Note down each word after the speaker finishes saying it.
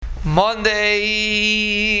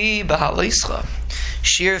Monday, B'Halischa.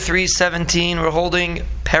 Shir 317, we're holding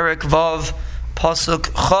Perek Vav,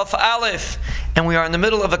 Pasuk Chaf Aleph, and we are in the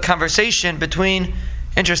middle of a conversation between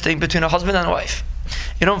a husband and a wife.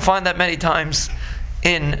 You don't find that many times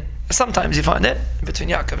sometimes you find it between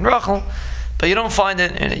Yaakov and Rachel, but you don't find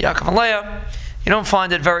it in Yaakov and Leah. You don't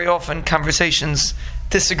find it very often, conversations,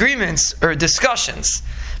 disagreements, or discussions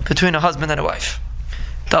between a husband and a wife.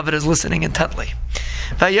 David is listening intently.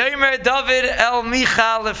 Vayomer David el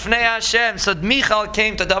Michal lefnei Hashem. So Michal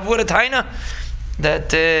came to David with a taina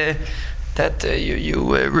that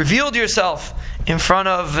you revealed yourself in front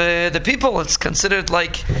of the people. It's considered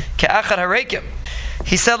like ke'achar harekim.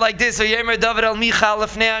 He said like this: Vayomer David el Michal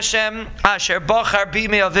lefnei Hashem asher bachar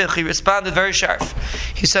bimei avich. He responded very sharp.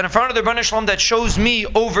 He said, in front of the Rebbeinu Shalom that chose me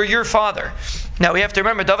over your father. Now we have to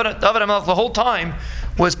remember, David HaMelech the whole time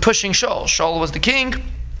was pushing Shaul. Shaul was the king.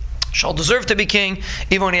 Shaul deserved to be king.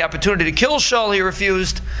 Even when he had the opportunity to kill Shaul, he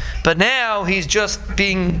refused. But now he's just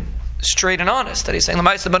being straight and honest. That he's saying,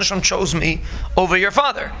 L'maisa, the Rebbeinu Shalom chose me over your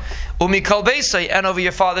father. Umi kol beisai, and over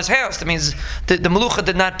your father's house. That means the Melucha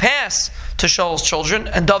did not pass to Shaul's children.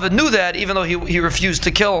 And David knew that, even though he refused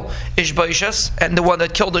to kill Ishbosheth, and the one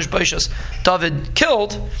that killed Ishbosheth, David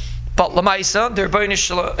killed. But L'maisa, the Rebbeinu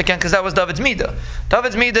Shalom, again, because that was David's midah.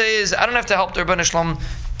 David's midah is, I don't have to help the Rebbeinu Shalom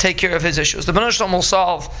take care of his issues. The Rebbeinu Shalom will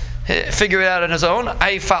figure it out on his own.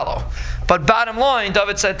 I follow. But bottom line,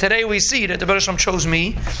 David said, today we see that the Rebbeinu Shalom chose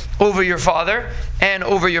me over your father and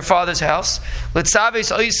over your father's house. L'tzaves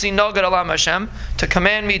oisi nogad alam Hashem, to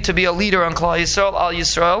command me to be a leader on Klal Yisrael, Al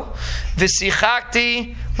Yisrael.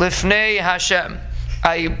 V'sichakti lifnei Hashem.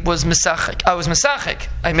 I was mesachik.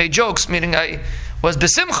 I made jokes, meaning I was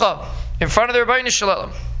besimcha in front of the Rebbeinu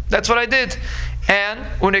Shalom. That's what I did. And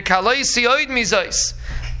unikalaisi oid mizais.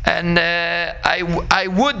 And I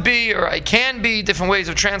would be, or I can be, different ways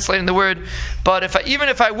of translating the word. But even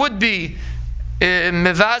if I would be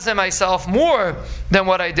mevaze myself more than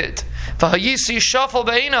what I did, v'hayisi shafal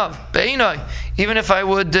be'inai, even if I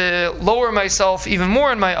would lower myself even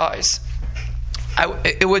more in my eyes,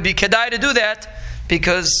 it would be kedai to do that,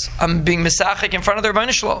 because I'm being misachik in front of the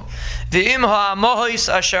Rebbeinu Shalom. V'im ha'amohis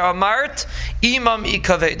asher amart imam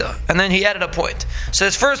ikaveda. And then he added a point. So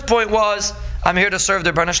his first point was, I'm here to serve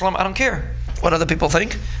the Rebbeinu Shalom. I don't care what other people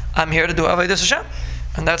think. I'm here to do Avodas Hashem.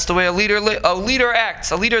 And that's the way a leader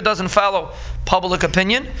acts. A leader doesn't follow public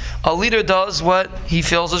opinion. A leader does what he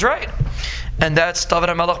feels is right. And that's David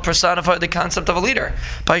HaMelech personified the concept of a leader.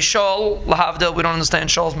 By Shaul, lahavda, we don't understand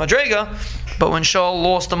Shaul's madrega, but when Shaul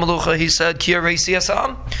lost the Melucha, he said, Ki reisi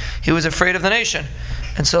asam. He was afraid of the nation.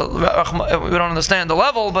 And so we don't understand the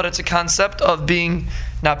level, but it's a concept of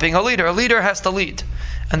not being a leader. A leader has to lead.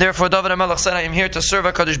 And therefore David HaMelech said, I am here to serve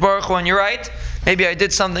HaKadosh Baruch Hu. And you're right, maybe I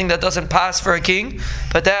did something that doesn't pass for a king,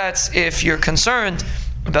 but that's if you're concerned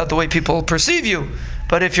about the way people perceive you.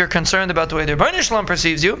 But if you're concerned about the way the Rebbeinu Shalom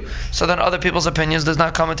perceives you, so then other people's opinions does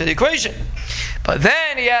not come into the equation. But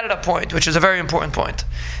then he added a point, which is a very important point.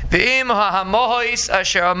 V'im ha'amohis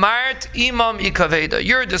asher amart imam ikaveda.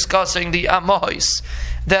 You're discussing the amohis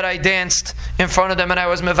that I danced in front of them and I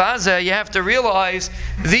was mevazeh. You have to realize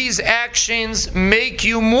these actions make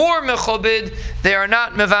you more mechobed. They are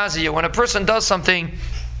not mevazeh. When a person does something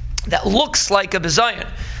that looks like a bizayon,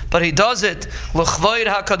 but he does it l'chvoid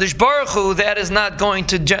HaKadosh Baruch Hu, that is not going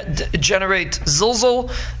to generate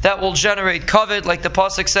zilzul. That will generate kavod, like the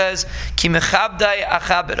pasuk says, ki mechabdai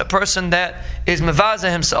achabed. A person that is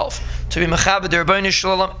mevazeh himself to be mechabed the Rebbeinu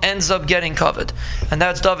Shalom ends up getting kavod, and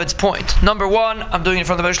that's David's point. Number one, I'm doing it in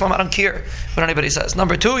front of the Rebbeinu Shalom. I don't care what anybody says.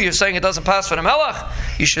 Number two, you're saying it doesn't pass for the Melech.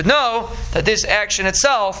 You should know that this action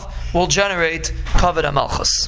itself will generate kavod HaMalchus.